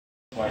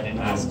more than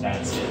mass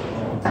transit.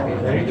 Okay,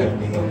 very good.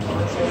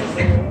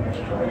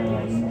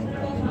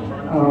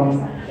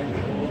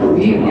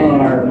 We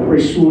are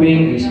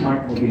pursuing a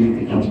smart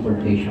mobility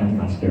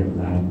transportation master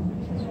plan.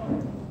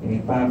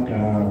 In fact,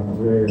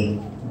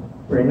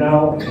 we're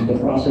now in the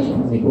process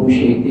of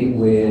negotiating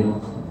with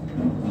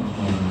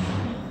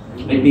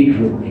a big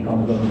group, a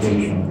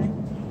conglomeration,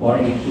 for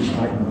into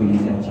smart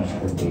mobility and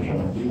transportation.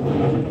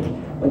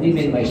 What do you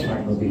mean by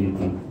smart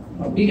mobility?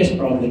 Our biggest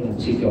problem in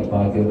the city of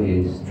Baguio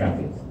is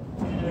traffic.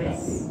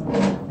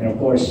 And of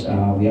course,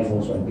 we have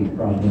also a big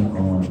problem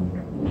on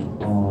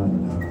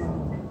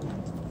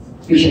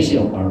efficiency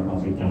of our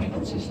public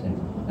transport system.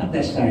 Not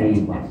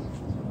necessarily bus,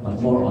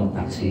 but more on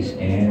taxis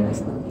and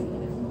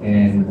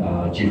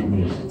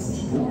jeepneys.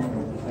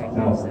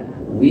 Now,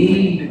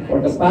 for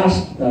the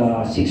past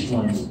 6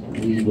 months,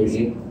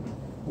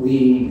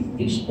 we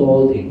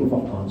installed a proof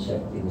of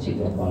concept in the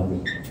city of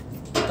Baguio,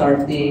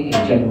 starting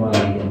in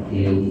January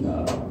until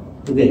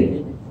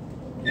today.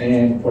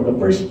 And for the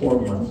first 4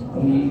 months,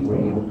 we were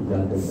able to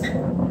gather that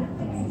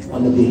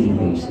on a daily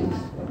basis.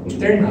 It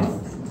turned out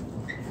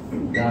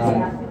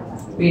that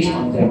based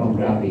on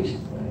demographics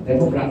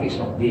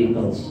of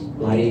vehicles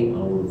flying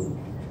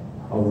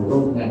our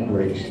road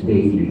networks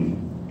daily,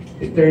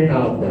 it turned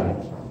out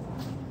that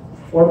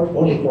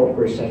only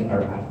 4%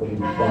 are actually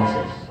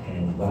buses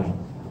and vans,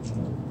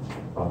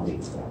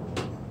 public.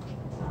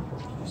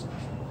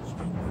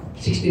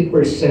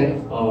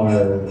 16%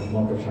 are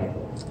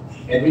motorcycles.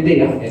 Every day,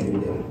 every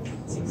day.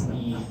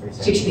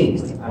 16,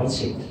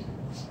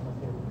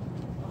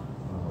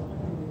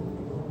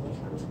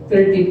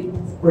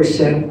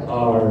 30%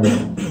 are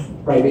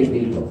private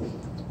vehicles.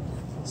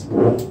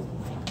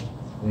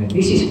 And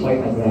this is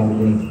quite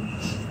alarming.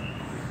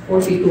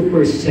 42%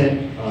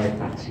 are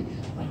taxis.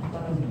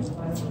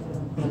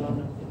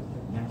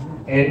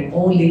 And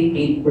only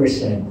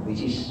 8%, which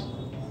is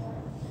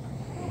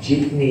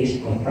jeepneys,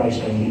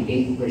 comprise only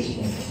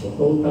 8% of the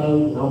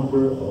total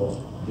number of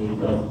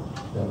vehicles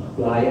that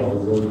fly our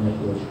road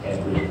networks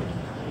every day.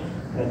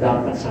 Na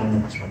dapat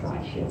sana mas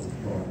mataas yan.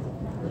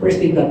 The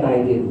first thing that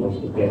I did was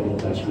to get in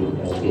touch with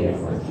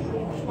LTFRB.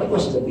 What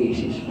was the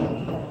basis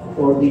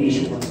for the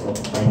issuance of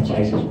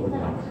franchises for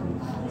taxis?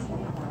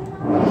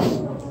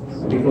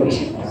 Because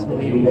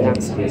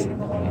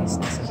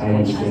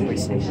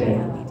we said,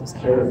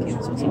 sir,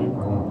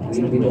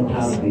 we don't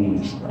have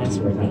the a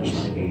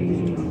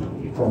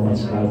formal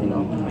study.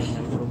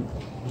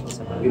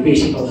 We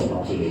base it on the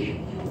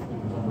population,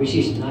 which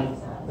is not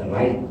the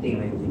right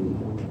thing to do.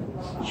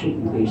 It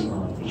should be based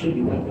on, it should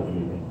be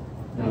data-driven.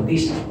 Now,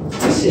 this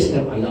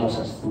system allows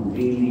us to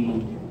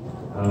really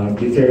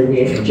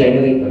determine and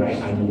generate the right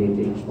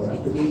analytics for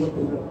us to be able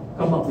to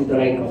come up with the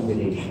right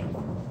combination.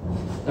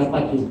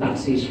 Dapat yung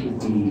taxis should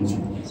be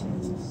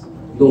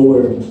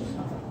lower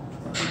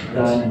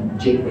than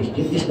jeepneys.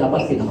 Jeepneys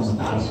dapat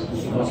pinakamataas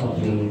because of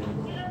the,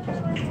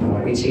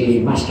 it's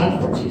a mass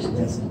transport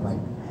system.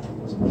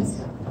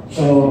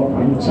 So,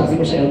 ang sabi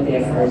ko sa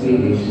LTFRB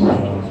is,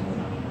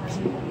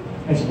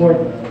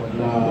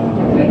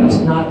 let us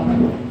not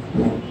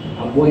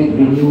avoid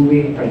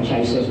renewing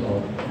franchises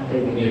of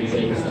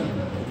terminated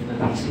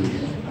taxis.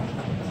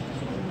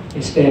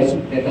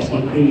 Instead, let us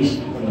increase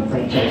the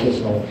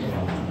franchises of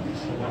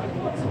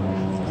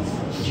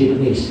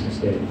jeepneys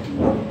instead.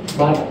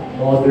 But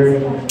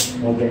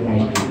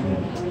modernized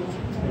treatment.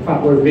 In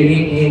fact, we're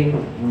bringing in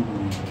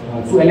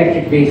 2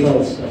 electric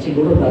vehicles.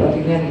 Siguro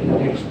darating yan in the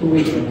next 2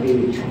 weeks or 3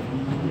 weeks.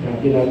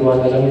 Ginagawa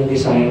na lang yung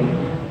design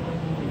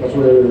because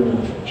we're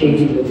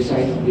changing the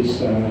design of this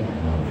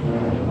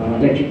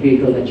electric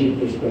vehicle na jeep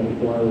is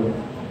 24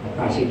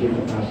 passenger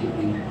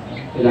capacity.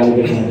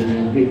 Ilalagay natin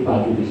yung big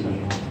body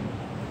design.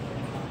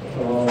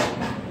 So,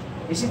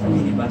 Is it a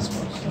minibus?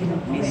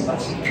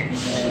 Minibus?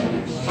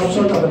 some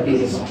sort of a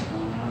minibus.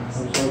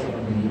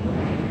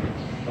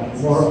 But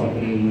more of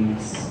a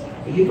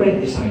different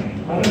design.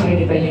 Para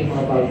makikita niyo yung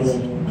mga bagong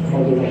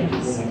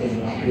modernized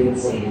natin Euro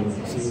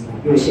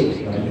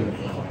 6.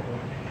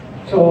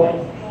 So,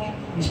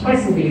 the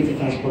smart mobility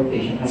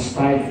transportation has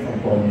 5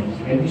 components,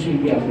 and this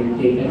will be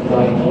undertaken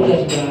by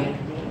Magalong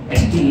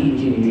STE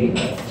Engineering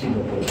of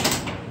Singapore.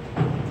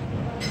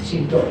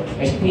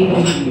 STE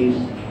is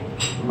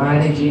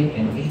managing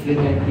and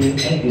implementing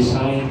and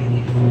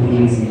designing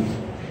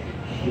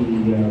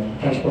the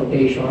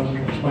transportation,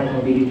 smart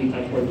mobility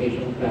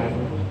transportation plan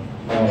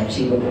of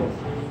Singapore,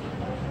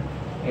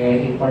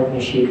 and in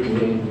partnership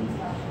with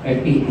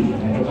FPT,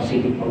 the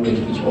Pacific Powers,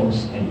 which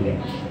owns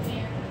NLEX.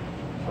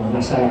 So,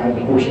 nasa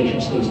negotiation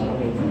stage na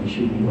kami, we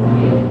should be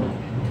working.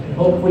 And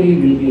hopefully,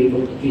 we'll be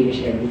able to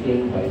finish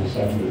everything by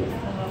December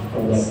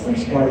for the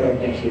first quarter of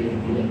next year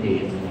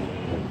implementation.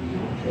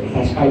 So, it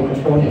has 5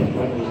 components.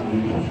 One is the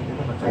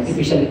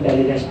artificial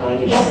intelligence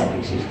managed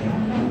traffic system.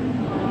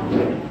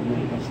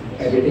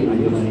 Everything will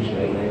be managed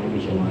by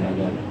artificial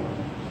intelligence.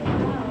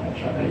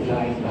 Traffic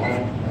light,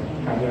 lahat,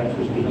 cameras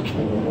will be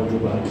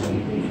mobile.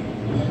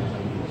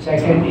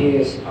 Second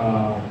is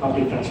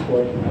public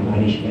transport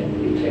management.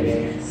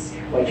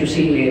 What you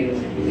see if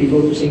you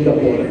go to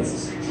Singapore,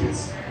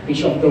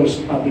 each of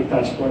those public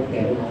transport,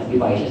 meron mga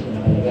devices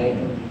na nakalagay.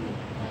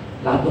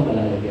 Lahat ng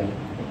malalagyan.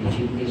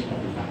 Jeepneys,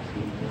 public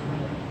taxi.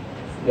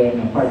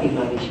 Then, parking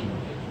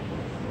management.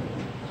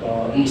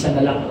 So, isa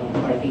na lang ang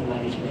parking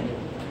management.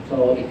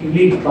 So, if you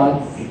leave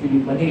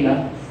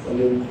Manila, all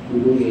you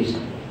do is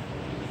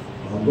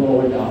go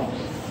over the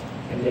office,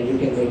 and then you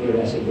can make your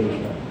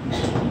reservation.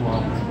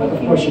 But of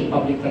course, yung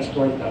public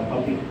transport,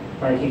 public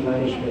parking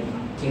management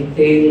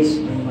entails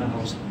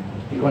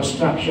the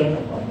construction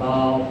of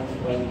about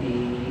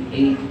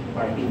 28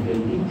 parking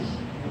buildings,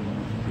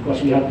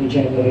 because we have to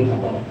generate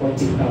about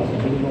 14,000,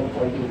 minimum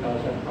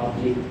 14,000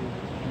 public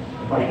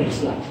parking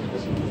slots in the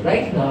city.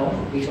 Right now,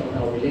 based on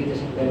our latest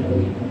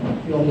inventory,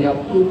 we only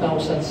have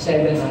 2,700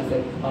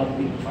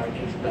 public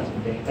parking slots in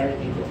the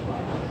entirety of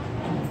Magalong.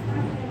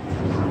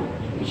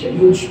 It's a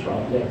huge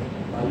problem.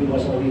 It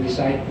was only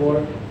designed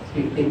for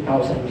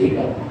 15,000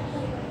 vehicles.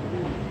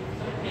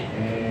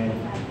 And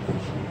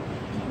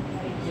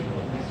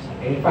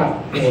in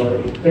fact,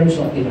 in terms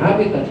of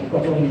inhabitants, it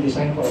was only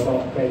designed for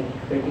about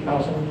 30,000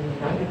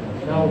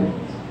 inhabitants. Now,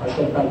 our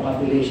total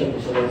population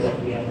is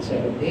already at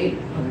 378.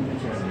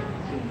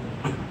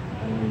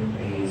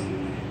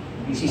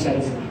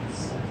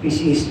 This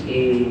is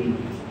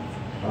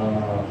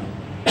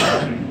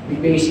we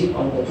base it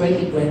on the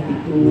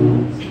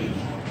 2022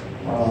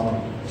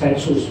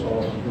 census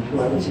of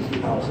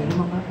 260,000,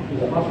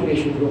 with a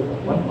population growth of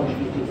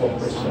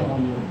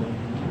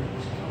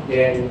 1.54%.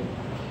 Then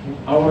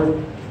our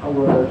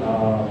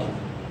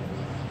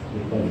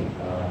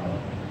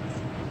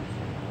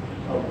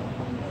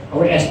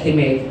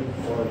estimate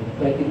for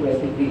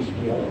 2023 is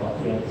we have about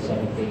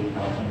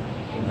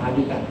 378,000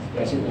 inhabitants,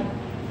 residents.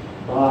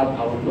 But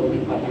our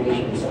floating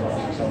population is about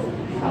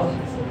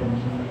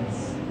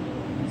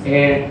 650,000.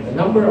 And the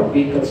number of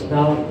vehicles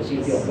now in the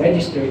city of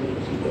registered in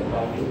the city of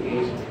Baguio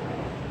is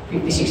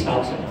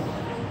 56,000,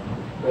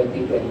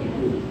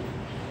 2022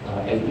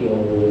 LTO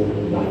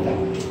data.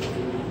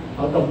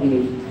 Out of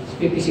the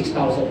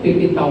 56,000,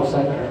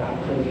 50,000 are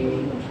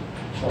actually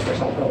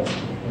motorcycles.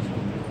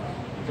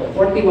 So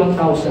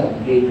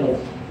 41,000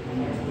 vehicles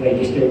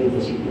registered in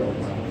the city of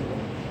Baguio,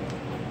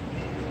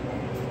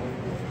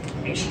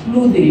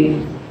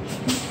 excluding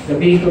the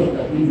vehicles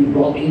that will be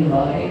brought in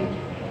by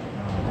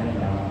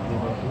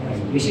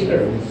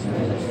visitors.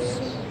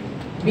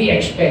 We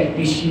expect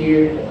this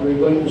year that we're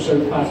going to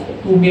surpass the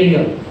 2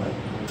 million.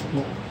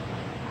 In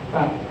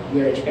fact,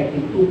 we are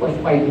expecting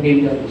 2.5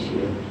 million this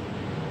year.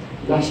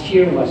 Last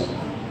year was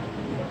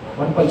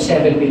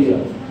 1.7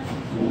 million.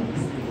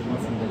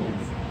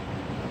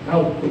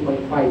 Now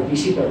 2.5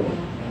 visitors.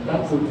 And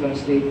that would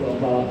translate to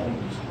about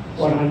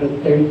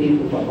 430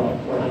 to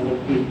about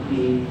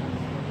 450,000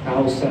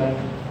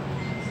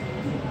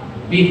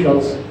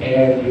 vehicles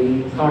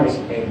cars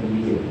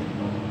every year.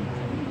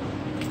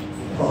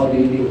 So how do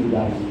you deal with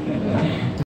that?